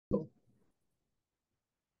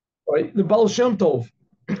Right? The Baal Shem Tov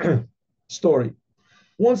story.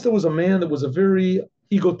 Once there was a man that was a very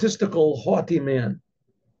egotistical, haughty man,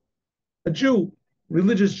 a Jew,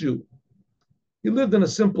 religious Jew. He lived in a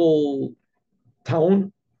simple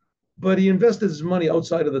town, but he invested his money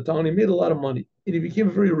outside of the town. He made a lot of money, and he became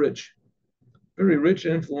very rich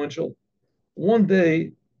and influential. One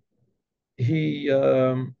day, he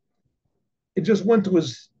it just went to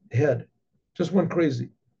his head, just went crazy.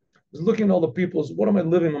 He was looking at all the people. What am I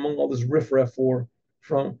living among all this riffraff for?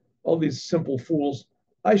 From all these simple fools.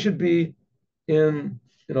 I should be in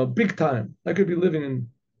big time. I could be living in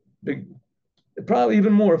big, probably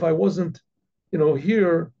even more if I wasn't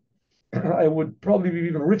here. I would probably be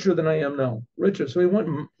even richer than I am now, richer. So he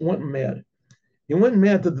went mad. He went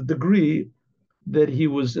mad to the degree that he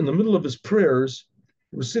was in the middle of his prayers.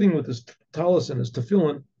 He was sitting with his tallis and his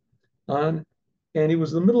tefillin on, and he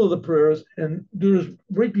was in the middle of the prayers. And there's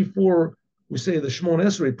right before we say the Shemon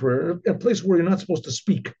Esrei prayer, a place where you're not supposed to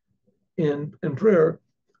speak in prayer.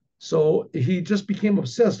 So he just became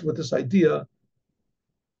obsessed with this idea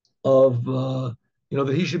of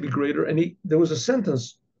that he should be greater. And there was a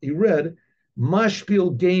sentence he read,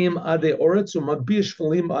 "Mashpil game ade oretz u'magbish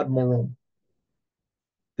falim ad morom."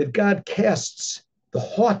 That God casts the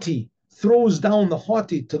haughty, throws down the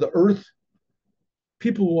haughty to the earth.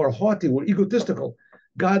 People who are haughty, who are egotistical,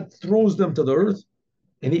 God throws them to the earth,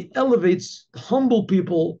 and He elevates humble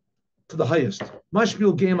people to the highest.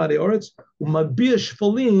 Mashpil game ade oretz u'magbish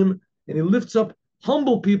falim, and He lifts up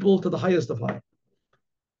humble people to the highest of high.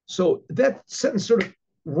 So that sentence sort of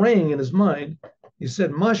rang in his mind. He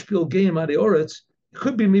said, Mashpil game ade oretz. It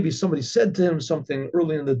could be maybe somebody said to him something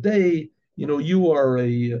early in the day. You are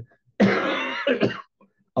a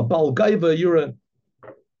a Baal Gaiva, you're a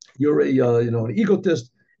an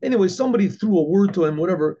egotist. Anyway, somebody threw a word to him,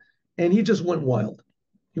 whatever, and he just went wild.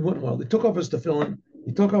 He went wild. He took off his tefillin,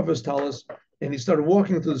 he took off his talis, and he started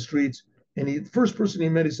walking through the streets. And the first person he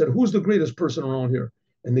met, he said, "Who's the greatest person around here?"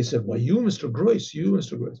 And they said, "Why, you, Mr. Gross, you,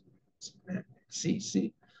 Mr. Gross." Man,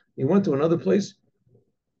 see. He went to another place.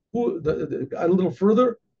 Got a little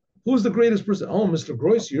further. Who's the greatest person? Oh, Mr.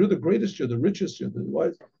 Gross, you're the greatest. You're the richest. You're the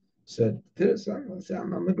wise. Said this. I'm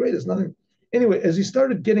the greatest. Nothing. Anyway, as he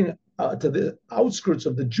started getting to the outskirts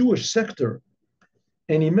of the Jewish sector,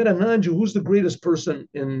 and he met a non-Jew. Who's the greatest person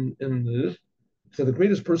in this? So the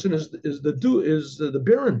greatest person is the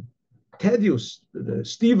Baron, Thaddeus, the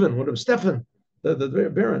Stephen, whatever, Stephen,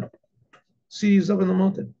 the Baron. See, he's up in the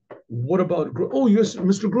mountain. What about? Oh, yes,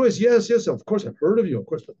 Mr. Gross. Yes. Of course, I've heard of you. Of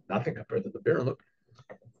course, but nothing compared to the Baron. Look,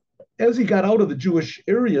 as he got out of the Jewish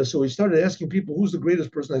area, so he started asking people, "Who's the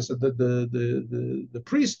greatest person?" I said, "The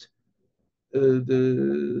priest,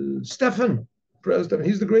 the Stephen.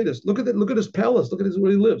 He's the greatest. Look at his palace. Look at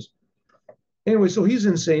where he lives." Anyway, so he's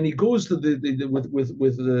insane. He goes to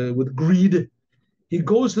with greed. He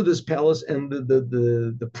goes to this palace, and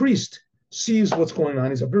the priest sees what's going on.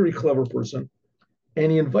 He's a very clever person,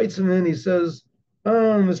 and he invites him in. He says,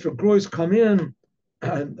 "Oh, Mr. Groys, come in.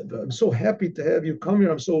 I'm so happy to have you come here.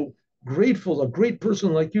 I'm so grateful. A great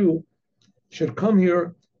person like you should come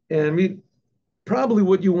here and meet. Probably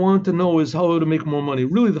what you want to know is how to make more money.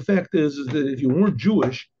 Really, the fact is that if you weren't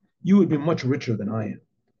Jewish, you would be much richer than I am.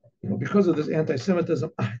 Because of this anti-Semitism,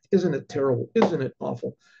 isn't it terrible? Isn't it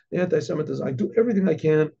awful? The anti-Semitism. I do everything I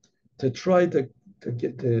can to try to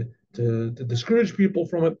get to discourage people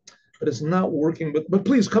from it, but it's not working. But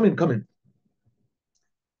please come in.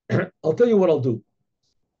 I'll tell you what I'll do.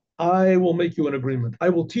 I will make you an agreement. I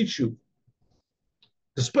will teach you,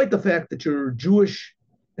 despite the fact that you're Jewish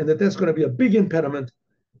and that's going to be a big impediment,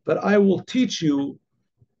 but I will teach you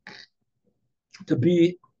to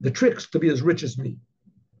be the tricks to be as rich as me.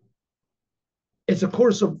 It's a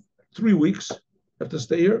course of 3 weeks. You have to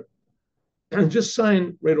stay here and just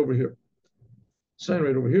sign right over here. Sign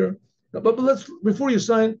right over here. But let's, before you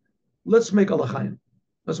sign, let's make a l'chaim.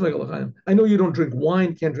 Let's make a l'chaim. I know you don't drink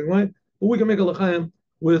wine, can't drink wine, but we can make a l'chaim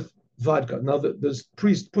with vodka. Now this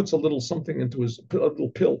priest puts a little something into a little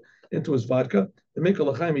pill into his vodka. They make a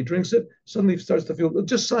l'chaim, he drinks it, suddenly he starts to feel,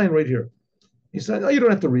 just sign right here. He said, "Oh, you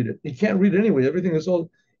don't have to read it. He can't read it anyway. Everything is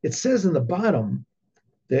all." It says in the bottom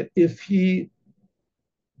that if he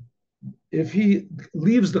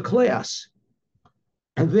leaves the class,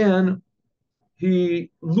 and then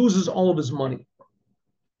he loses all of his money.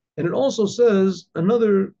 And it also says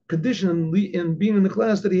another condition in being in the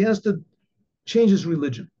class that he has to change his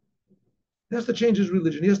religion. He has to change his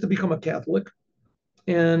religion. He has to become a Catholic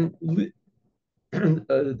and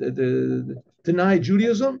deny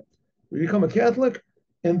Judaism, become a Catholic,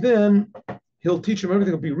 and then he'll teach him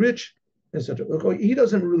everything. He'll be rich, etc. He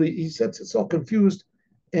doesn't really. He sets it's all confused,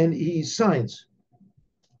 and he signs.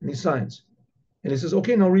 And he signs. And he says,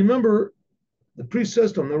 okay, now remember, the priest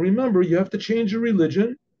says to him, now remember, you have to change your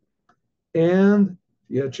religion, and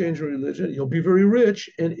you have to change your religion. You'll be very rich.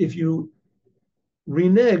 And if you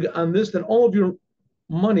renege on this, then all of your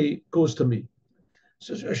money goes to me. He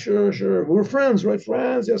says, yeah, sure, sure. We're friends, right?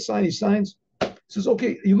 Friends. Yeah, sign. He signs. He says,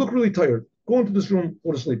 okay, you look really tired. Go into this room,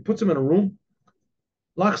 go to sleep. Puts him in a room,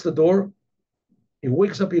 locks the door. He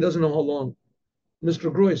wakes up, he doesn't know how long.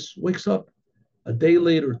 Mr. Groyce wakes up a day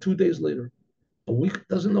later, 2 days later, a week,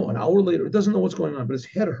 doesn't know, an hour later, doesn't know what's going on, but his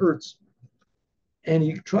head hurts. And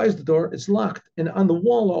he tries the door, it's locked. And on the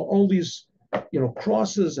wall are all these,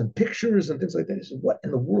 crosses and pictures and things like that. He said, what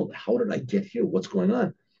in the world? How did I get here? What's going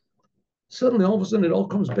on? Suddenly, all of a sudden, it all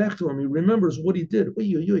comes back to him. He remembers what he did.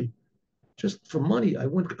 Oy, oy, oy. Just for money, I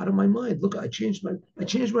went out of my mind. Look, I changed my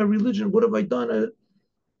religion. What have I done?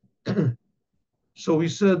 So he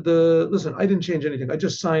said, listen, I didn't change anything. I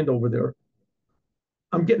just signed over there.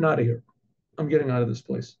 I'm getting out of here. I'm getting out of this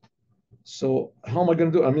place. So how am I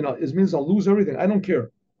going to do it? I mean, it means I'll lose everything. I don't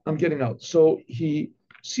care. I'm getting out. So he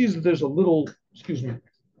sees that there's a little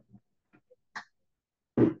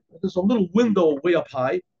window way up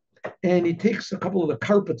high, and he takes a couple of the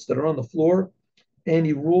carpets that are on the floor, and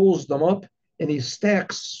he rolls them up, and he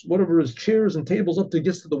stacks whatever his chairs and tables up till he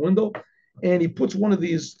gets to the window, and he puts one of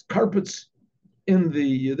these carpets in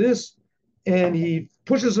this, and he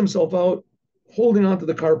pushes himself out, holding onto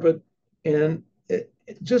the carpet, and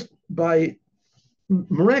just by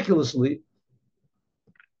miraculously,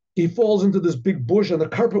 he falls into this big bush, and the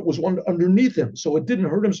carpet was underneath him, so it didn't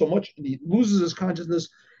hurt him so much. And he loses his consciousness.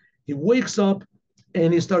 He wakes up,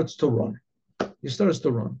 and he starts to run. It's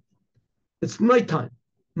nighttime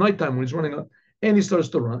when he's running up, and he starts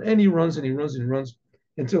to run, and he runs, and he runs, and he runs,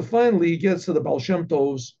 until finally he gets to the Baal Shem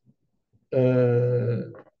Tov's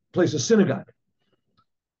place, a synagogue.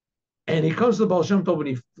 And he comes to the Baal Shem Tov,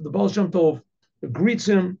 and the Baal Shem Tov greets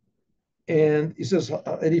him, and he says,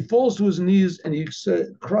 and he falls to his knees, and he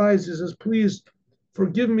cries. He says, "Please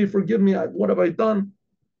forgive me. What have I done?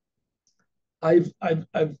 I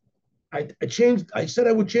changed. I said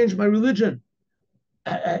I would change my religion.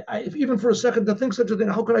 Even for a second to think such a thing.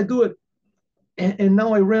 How could I do it? And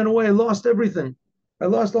now I ran away. I lost everything. I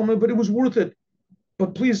lost all my, but it was worth it.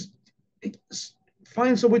 But please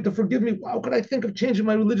find some way to forgive me. How could I think of changing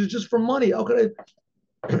my religion just for money? How could I?"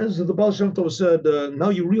 So the Baal Shem Tov said, now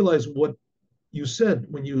you realize what you said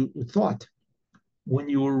when you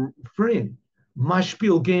were praying.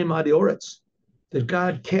 Mashpil game adioretz, that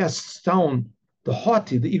God casts down the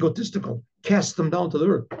haughty, the egotistical, casts them down to the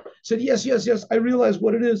earth. Said, yes, I realize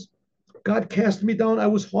what it is. God cast me down. I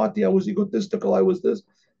was haughty. I was egotistical. I was this.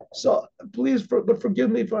 So please, but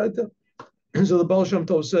forgive me for it. And so the Baal Shem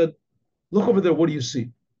Tov said, look over there. What do you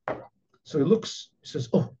see? So he looks. He says,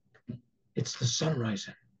 oh, it's the sun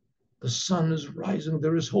rising. The sun is rising.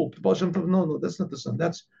 There is hope. The Baal Shem Tov, no, that's not the sun.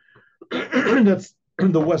 That's that's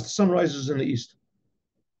in the west. The sun rises in the east.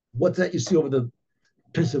 What's that you see over the?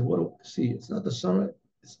 I said, what do I see? It's not the sun.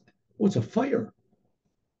 It's a fire.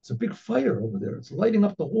 It's a big fire over there. It's lighting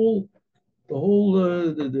up the whole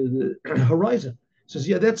the horizon. He says,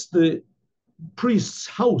 yeah, that's the priest's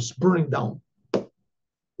house burning down.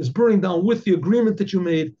 It's burning down with the agreement that you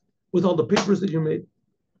made, with all the papers that you made.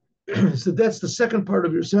 So that's the second part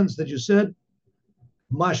of your sentence that you said.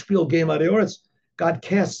 Mashpil game adeoretz. God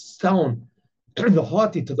casts down the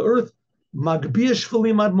haughty to the earth. Magbiya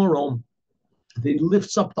shvalim ad morom. He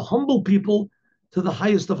lifts up the humble people to the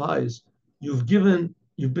highest of highs. You've been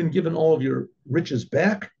given all of your riches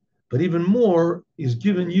back, but even more, he's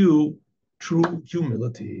given you true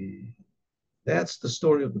humility. That's the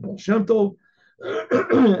story of the Baal Shem Tov,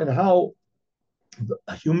 and how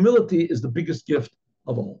humility is the biggest gift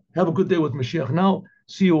of all. Have a good day with Mashiach now.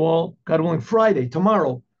 See you all, God willing, Friday,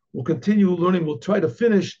 tomorrow. We'll continue learning. We'll try to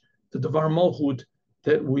finish the Devar Malchut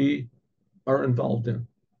that we are involved in.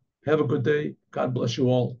 Have a good day. God bless you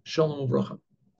all. Shalom Uvracha.